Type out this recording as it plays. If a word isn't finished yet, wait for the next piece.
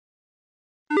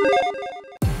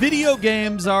Video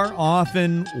games are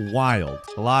often wild.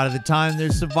 A lot of the time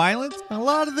there's some violence, a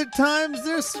lot of the times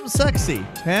there's some sexy.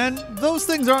 And those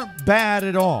things aren't bad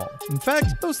at all. In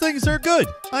fact, those things are good.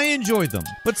 I enjoy them.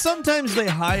 But sometimes they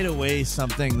hide away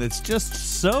something that's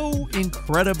just so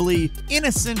incredibly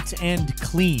innocent and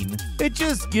clean. It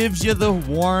just gives you the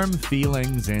warm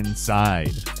feelings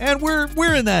inside. And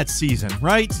we're in that season,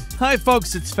 right? Hi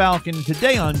folks, it's Falcon.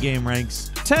 Today on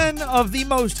gameranx, 10 of the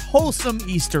most wholesome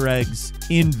Easter eggs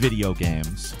in video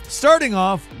games. Starting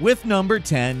off with number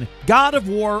 10, God of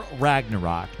War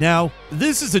Ragnarok. Now,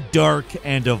 this is a dark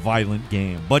and a violent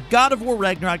game, but God of War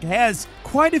Ragnarok has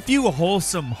quite a few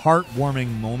wholesome,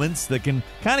 heartwarming moments that can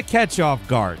kind of catch you off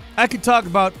guard. I could talk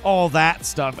about all that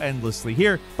stuff endlessly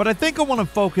here, but I think I want to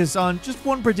focus on just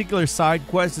one particular side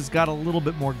quest that's got a little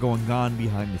bit more going on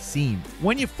behind the scenes.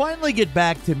 When you finally get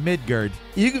back to Midgard,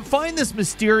 you can find this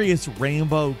mysterious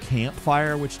rainbow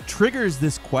campfire which triggers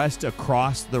this quest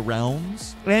across the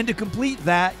realms. And to complete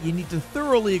that, you need to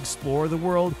thoroughly explore the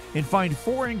world and find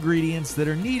 4 ingredients that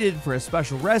are needed for a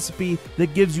special recipe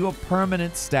that gives you a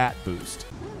permanent stat boost.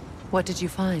 What did you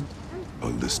find? A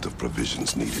list of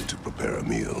provisions needed to prepare a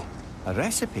meal. A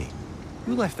recipe?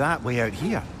 Who left that way out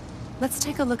here? Let's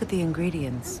take a look at the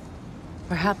ingredients.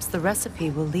 Perhaps the recipe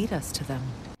will lead us to them.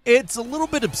 It's a little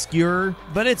bit obscure,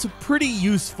 but it's a pretty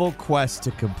useful quest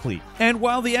to complete. And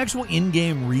while the actual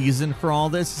in-game reason for all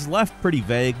this is left pretty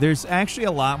vague, there's actually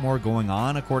a lot more going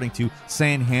on, according to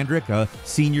San Hendrik, a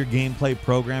senior gameplay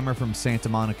programmer from Santa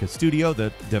Monica Studio,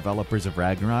 the developers of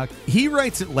Ragnarok. He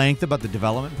writes at length about the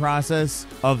development process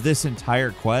of this entire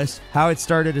quest, how it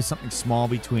started as something small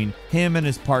between him and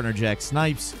his partner Jack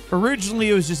Snipes.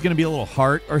 Originally, it was just going to be a little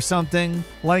heart or something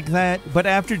like that, but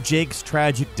after Jake's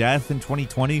tragic death in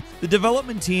 2020, the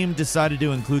development team decided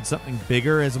to include something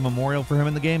bigger as a memorial for him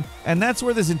in the game, and that's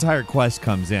where this entire quest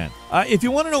comes in. If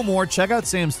you want to know more, check out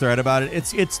Sam's thread about it.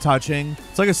 It's touching.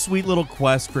 It's like a sweet little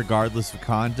quest regardless of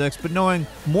context, but knowing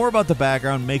more about the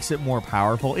background makes it more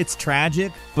powerful. It's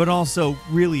tragic, but also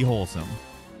really wholesome.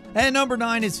 And number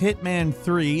 9 is Hitman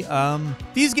 3.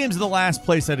 These games are the last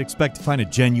place I'd expect to find a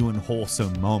genuine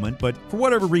wholesome moment, but for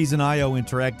whatever reason, IO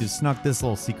Interactive snuck this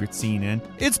little secret scene in.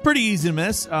 It's pretty easy to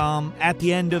miss. At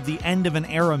the end of an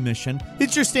era mission,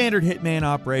 it's your standard Hitman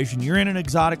operation. You're in an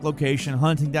exotic location,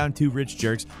 hunting down 2 rich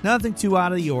jerks. Nothing too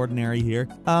out of the ordinary here.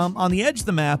 On the edge of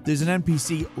the map, there's an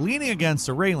NPC leaning against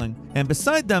a railing, and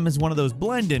beside them is one of those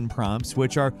blend-in prompts,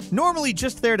 which are normally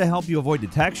just there to help you avoid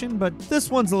detection, but this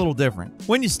one's a little different.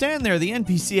 When you stand there, the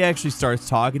NPC actually starts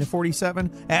talking to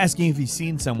 47, asking if he's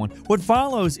seen someone. What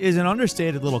follows is an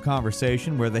understated little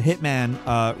conversation where the hitman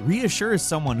reassures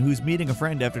someone who's meeting a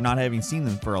friend after not having seen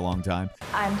them for a long time.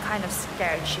 I'm kind of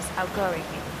scared she's outgrowing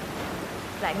me.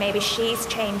 Like maybe she's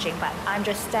changing, but I'm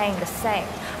just staying the same.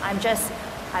 I'm just,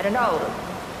 I don't know,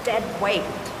 dead weight.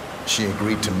 She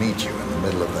agreed to meet you in the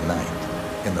middle of the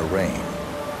night, in the rain.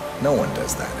 No one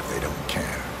does that if they don't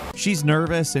care. She's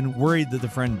nervous and worried that the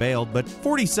friend bailed, but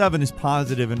 47 is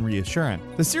positive and reassuring.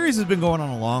 The series has been going on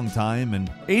a long time, and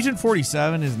Agent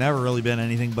 47 has never really been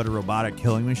anything but a robotic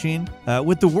killing machine.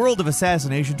 With the World of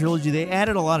Assassination trilogy, they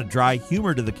added a lot of dry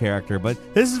humor to the character, but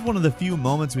this is one of the few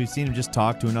moments we've seen him just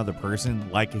talk to another person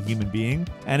like a human being,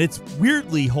 and it's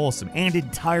weirdly wholesome and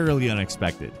entirely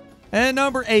unexpected. And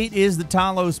number 8 is the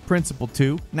Talos Principle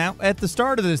 2. Now, at the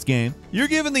start of this game, you're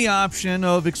given the option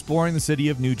of exploring the city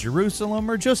of New Jerusalem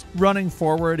or just running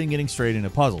forward and getting straight into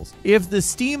puzzles. If the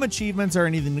Steam achievements are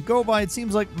anything to go by, it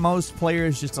seems like most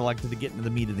players just elected to get into the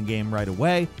meat of the game right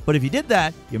away, but if you did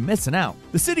that, you're missing out.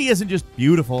 The city isn't just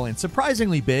beautiful and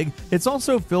surprisingly big, it's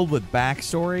also filled with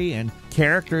backstory and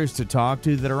characters to talk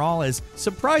to that are all as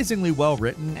surprisingly well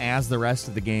written as the rest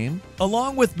of the game.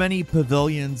 Along with many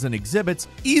pavilions and exhibits,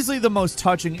 easily the most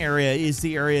touching area is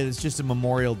the area that's just a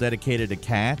memorial dedicated to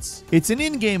cats. It's an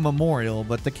in-game memorial,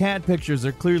 but the cat pictures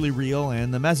are clearly real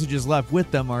and the messages left with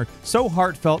them are so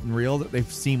heartfelt and real that they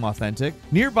seem authentic.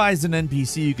 Nearby is an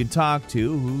NPC you can talk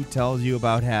to who tells you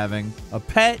about having a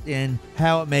pet and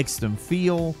how it makes them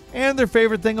feel, and their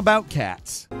favorite thing about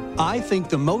cats. I think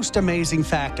the most amazing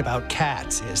fact about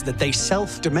cats is that they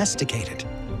self-domesticated,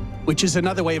 which is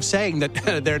another way of saying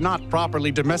that they're not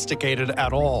properly domesticated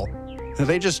at all.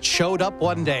 They just showed up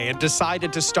one day and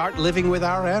decided to start living with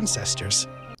our ancestors.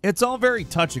 It's all very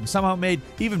touching, somehow made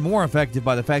even more effective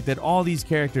by the fact that all these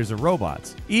characters are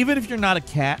robots. Even if you're not a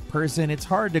cat person, it's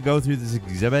hard to go through this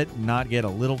exhibit and not get a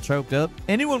little choked up.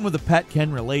 Anyone with a pet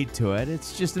can relate to it.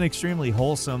 It's just an extremely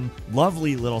wholesome,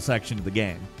 lovely little section of the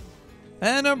game.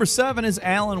 And number 7 is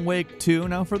Alan Wake 2.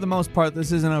 Now, for the most part,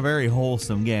 this isn't a very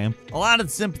wholesome game. A lot of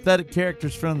the sympathetic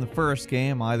characters from the first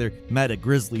game either met a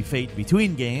grisly fate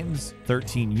between games,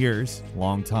 13 years,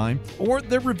 long time, or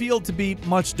they're revealed to be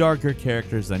much darker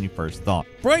characters than you first thought.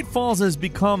 Bright Falls has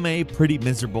become a pretty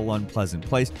miserable, unpleasant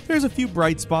place. There's a few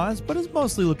bright spots, but it's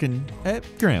mostly looking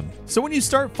grim. So when you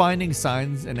start finding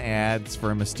signs and ads for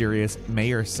a mysterious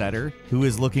Mayor Setter who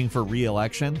is looking for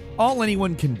re-election, all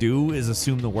anyone can do is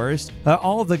assume the worst.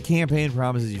 All of the campaign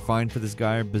promises you find for this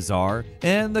guy are bizarre,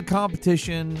 and the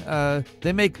competition,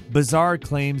 they make bizarre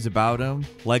claims about him,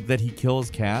 like that he kills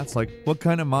cats. Like, what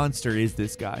kind of monster is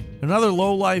this guy? Another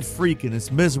low-life freak in this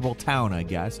miserable town, I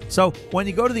guess. So, when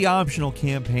you go to the optional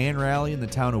campaign rally in the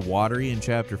town of Watery in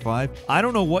Chapter 5, I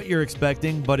don't know what you're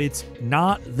expecting, but it's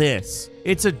not this.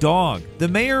 It's a dog. The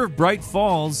mayor of Bright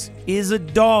Falls is a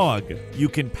dog. You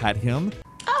can pet him.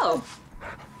 Oh.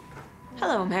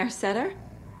 Hello, Mayor Setter.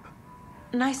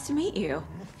 Nice to meet you.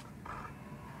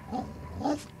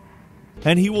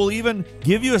 And he will even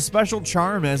give you a special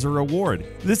charm as a reward.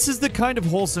 This is the kind of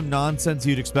wholesome nonsense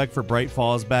you'd expect for Bright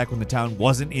Falls back when the town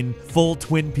wasn't in full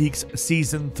Twin Peaks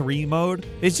Season 3 mode.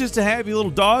 It's just a happy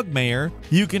little dog mayor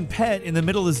you can pet in the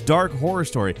middle of this dark horror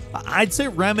story. I'd say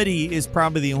Remedy is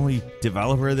probably the only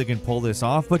developer that can pull this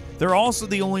off, but they're also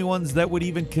the only ones that would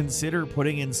even consider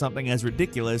putting in something as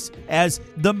ridiculous as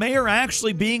the mayor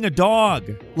actually being a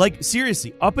dog. Like,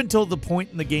 seriously, up until the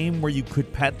point in the game where you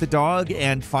could pet the dog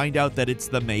and find out that it's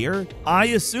the mayor, I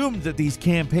assumed that these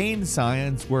campaign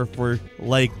signs were for,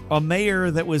 like, a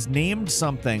mayor that was named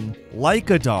something like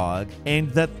a dog, and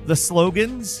that the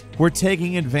slogans were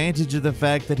taking advantage of the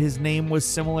fact that his name was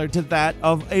similar to that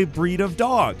of a breed of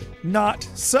dog. Not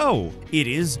so. It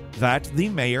is that the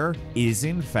mayor is,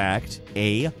 in fact,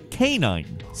 a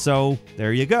canine. So,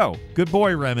 there you go. Good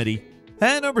boy, Remedy.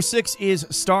 And number 6 is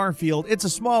Starfield. It's a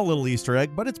small little Easter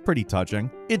egg, but it's pretty touching.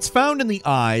 It's found in the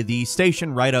Eye, the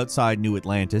station right outside New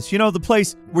Atlantis. You know, the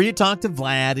place where you talk to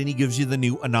Vlad and he gives you the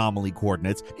new anomaly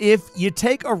coordinates. If you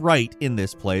take a right in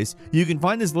this place, you can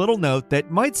find this little note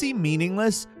that might seem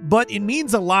meaningless, but it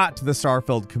means a lot to the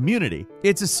Starfield community.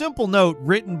 It's a simple note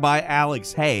written by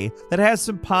Alex Hay that has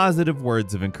some positive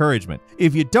words of encouragement.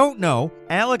 If you don't know,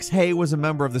 Alex Hay was a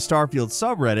member of the Starfield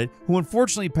subreddit who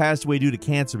unfortunately passed away due to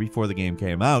cancer before the game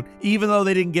came out. Even though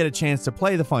they didn't get a chance to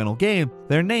play the final game,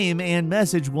 their name and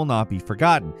message will not be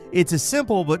forgotten. It's a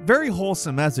simple but very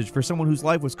wholesome message for someone whose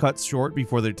life was cut short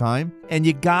before their time, and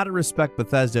you gotta respect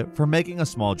Bethesda for making a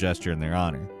small gesture in their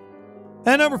honor.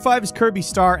 And number 5 is Kirby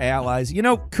Star Allies. You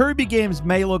know, Kirby games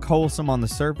may look wholesome on the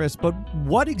surface, but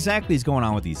what exactly is going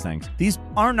on with these things? These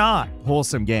are not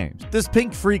wholesome games. This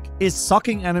pink freak is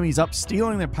sucking enemies up,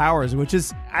 stealing their powers, which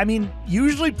is, I mean,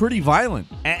 usually pretty violent.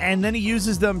 And then he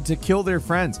uses them to kill their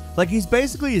friends. Like, he's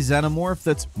basically a xenomorph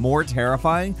that's more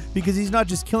terrifying because he's not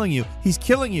just killing you, he's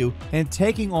killing you and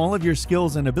taking all of your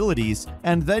skills and abilities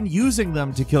and then using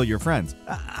them to kill your friends.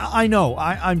 I know,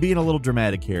 I'm being a little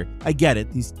dramatic here. I get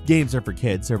it. These games are for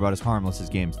kids. They're about as harmless as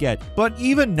games get. But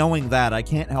even knowing that, I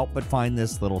can't help but find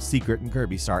this little secret in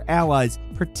Kirby Star Allies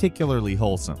particularly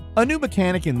wholesome. A new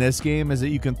mechanic in this game is that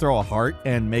you can throw a heart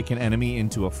and make an enemy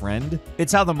into a friend.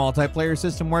 It's how the multiplayer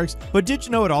system works, but did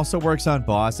you know it also works on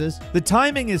bosses? The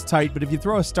timing is tight, but if you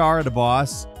throw a star at a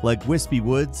boss, like Wispy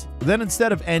Woods, then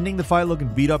instead of ending the fight looking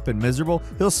beat up and miserable,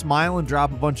 he'll smile and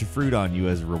drop a bunch of fruit on you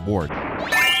as a reward.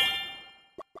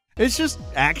 It's just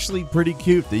actually pretty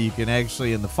cute that you can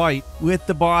actually in the fight with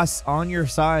the boss on your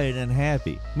side and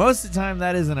happy. Most of the time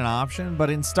that isn't an option,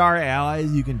 but in Star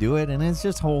Allies you can do it, and it's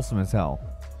just wholesome as hell.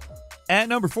 At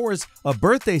number 4 is a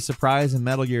birthday surprise in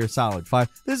Metal Gear Solid 5.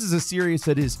 This is a series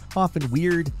that is often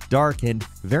weird, dark, and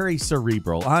very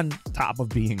cerebral, on top of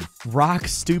being rock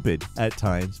stupid at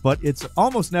times, but it's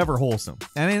almost never wholesome.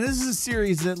 I mean, this is a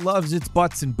series that loves its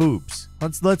butts and boobs.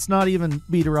 Let's not even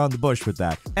beat around the bush with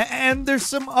that. And there's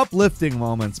some uplifting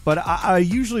moments, but I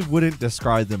usually wouldn't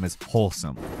describe them as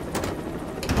wholesome.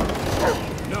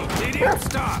 No, idiot,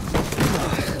 stop!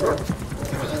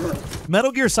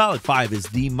 Metal Gear Solid 5 is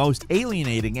the most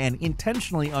alienating and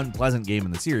intentionally unpleasant game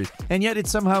in the series, and yet it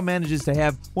somehow manages to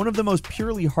have one of the most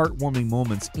purely heartwarming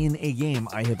moments in a game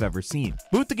I have ever seen.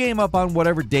 Boot the game up on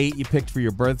whatever date you picked for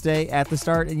your birthday at the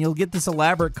start, and you'll get this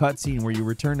elaborate cutscene where you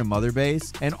return to Mother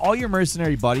Base, and all your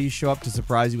mercenary buddies show up to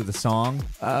surprise you with a song,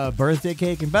 a birthday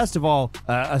cake, and best of all,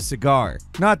 a cigar.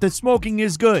 Not that smoking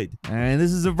is good, and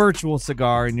this is a virtual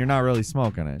cigar, and you're not really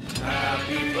smoking it.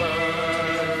 Happy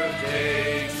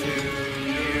birthday to you.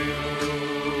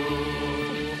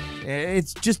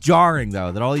 It's just jarring,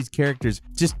 though, that all these characters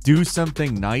just do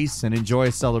something nice and enjoy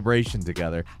a celebration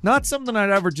together. Not something I'd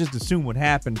ever just assume would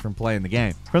happen from playing the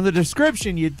game. From the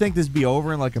description, you'd think this would be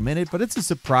over in like a minute, but it's a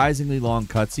surprisingly long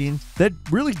cutscene that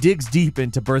really digs deep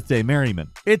into birthday merriment.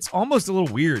 It's almost a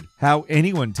little weird how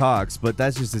anyone talks, but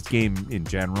that's just this game in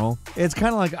general. It's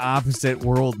kind of like opposite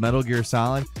world Metal Gear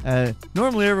Solid.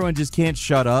 Normally everyone just can't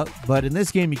shut up, but in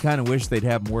this game you kind of wish they'd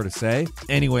have more to say.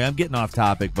 Anyway, I'm getting off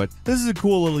topic, but this is a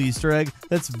cool little Easter egg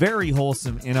that's very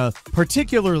wholesome in a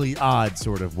particularly odd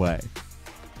sort of way.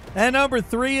 And number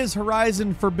 3 is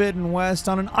Horizon Forbidden West.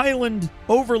 On an island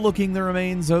overlooking the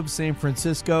remains of San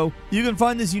Francisco, you can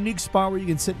find this unique spot where you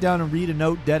can sit down and read a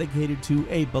note dedicated to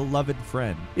a beloved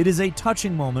friend. It is a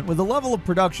touching moment with a level of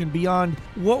production beyond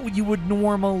what you would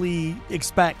normally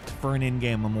expect for an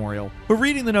in-game memorial. But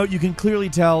reading the note, you can clearly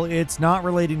tell it's not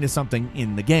relating to something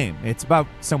in the game. It's about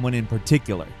someone in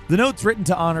particular. The note's written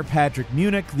to honor Patrick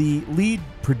Munich, the lead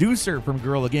producer from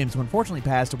Guerrilla Games, who unfortunately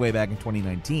passed away back in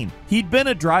 2019. He'd been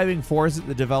a driving force at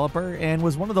the developer and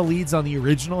was one of the leads on the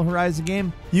original Horizon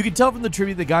game. You can tell from the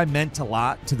tribute the guy meant a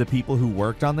lot to the people who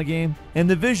worked on the game, and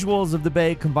the visuals of the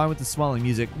bay combined with the swelling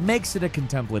music makes it a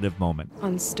contemplative moment.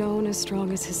 On stone as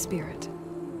strong as his spirit.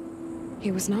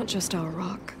 He was not just our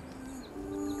rock.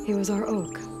 He was our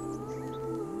oak.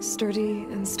 Sturdy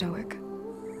and stoic.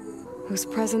 Whose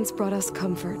presence brought us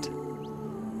comfort.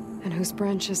 And whose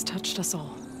branches touched us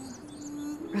all.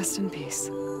 Rest in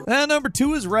peace. And number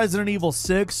 2 is Resident Evil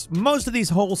 6. Most of these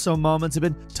wholesome moments have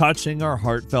been touching or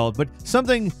heartfelt, but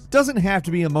something doesn't have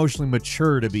to be emotionally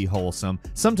mature to be wholesome.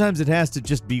 Sometimes it has to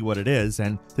just be what it is,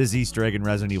 and this Easter egg in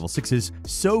Resident Evil 6 is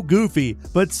so goofy,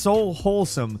 but so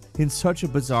wholesome in such a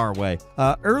bizarre way.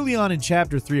 Early on in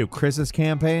Chapter 3 of Chris's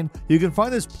campaign, you can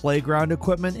find this playground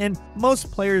equipment, and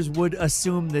most players would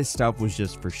assume this stuff was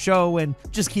just for show and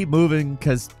just keep moving,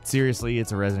 because seriously,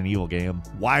 it's a Resident Evil game.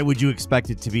 Why would you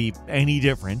expect it to be any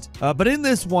different? But in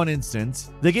this one instance,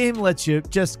 the game lets you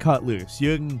just cut loose.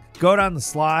 You can go down the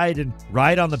slide and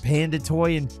ride on the panda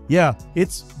toy, and yeah,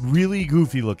 it's really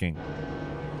goofy looking.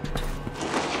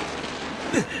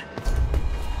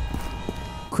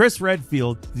 Chris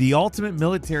Redfield, the ultimate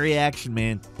military action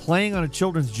man, playing on a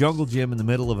children's jungle gym in the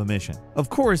middle of a mission. Of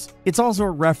course, it's also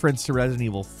a reference to Resident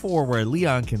Evil 4, where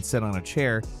Leon can sit on a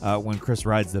chair when Chris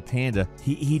rides the panda.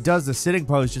 He does the sitting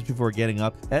pose just before getting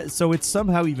up, so it's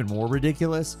somehow even more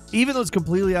ridiculous. Even though it's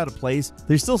completely out of place,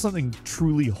 there's still something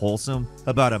truly wholesome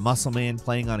about a muscle man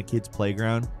playing on a kid's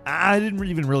playground. I didn't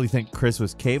even really think Chris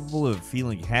was capable of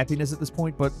feeling happiness at this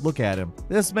point, but look at him.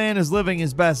 This man is living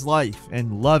his best life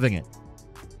and loving it.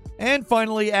 And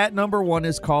finally, at number 1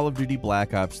 is Call of Duty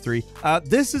Black Ops 3.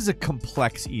 This is a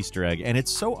complex Easter egg, and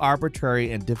it's so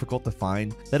arbitrary and difficult to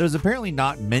find that it was apparently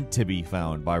not meant to be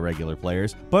found by regular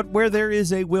players. But where there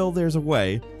is a will, there's a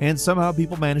way, and somehow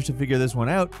people managed to figure this one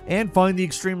out and find the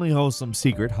extremely wholesome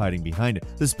secret hiding behind it.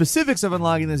 The specifics of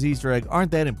unlocking this Easter egg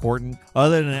aren't that important,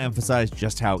 other than to emphasize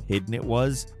just how hidden it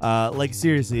was. Like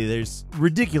seriously, there's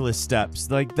ridiculous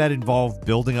steps like that involve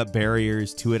building up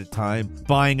barriers 2 at a time,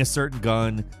 buying a certain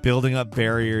gun, building up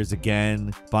barriers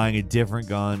again, buying a different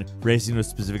gun, racing to a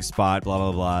specific spot, blah,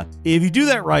 blah, blah. If you do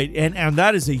that right, and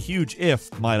that is a huge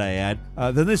if, might I add,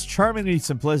 then this charmingly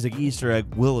simplistic Easter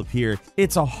egg will appear.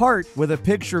 It's a heart with a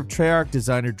picture of Treyarch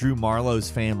designer Drew Marlowe's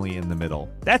family in the middle.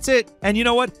 That's it. And you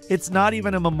know what? It's not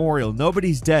even a memorial.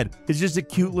 Nobody's dead. It's just a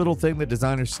cute little thing the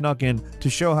designer snuck in to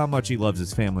show how much he loves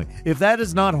his family. If that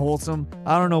is not wholesome,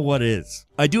 I don't know what is.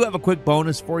 I do have a quick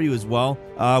bonus for you as well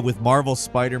with Marvel's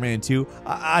Spider-Man 2.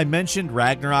 I mentioned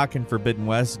Ragnarok and Forbidden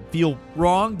West. Feel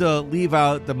wrong to leave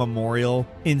out the memorial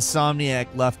Insomniac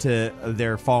left to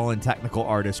their fallen technical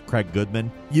artist Craig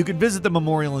Goodman. You can visit the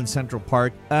memorial in Central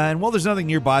Park, and while there's nothing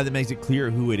nearby that makes it clear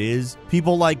who it is,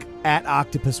 people like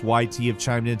 @OctopusYT have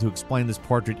chimed in to explain this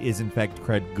portrait is in fact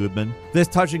Craig Goodman. This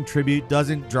touching tribute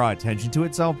doesn't draw attention to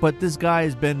itself, but this guy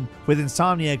has been with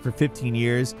Insomniac for 15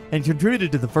 years and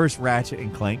contributed to the first Ratchet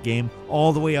and Clank game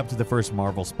all the way up to the first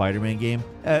Marvel Spider-Man game.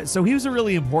 So he was a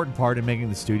really important part in making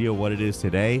the studio what it is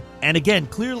today. And again,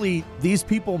 clearly these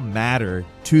people matter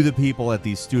to the people at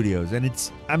these studios. And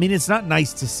it's not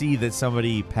nice to see that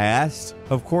somebody passed.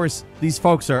 Of course, these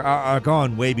folks are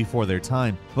gone way before their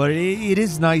time, but it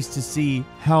is nice to see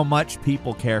how much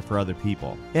people care for other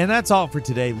people. And that's all for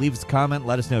today. Leave us a comment,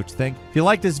 let us know what you think. If you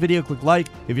like this video, click like.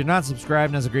 If you're not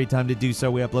subscribed, now's a great time to do so.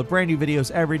 We upload brand new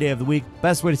videos every day of the week.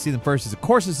 Best way to see them first is, of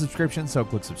course, a subscription, so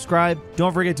click subscribe.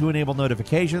 Don't forget to enable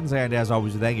notifications, and as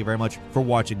always, thank you very much for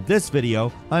watching this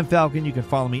video. I'm Falcon. You can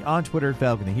follow me on Twitter,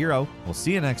 Falcon the Hero. We'll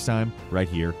see you next time right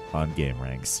here on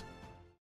gameranx.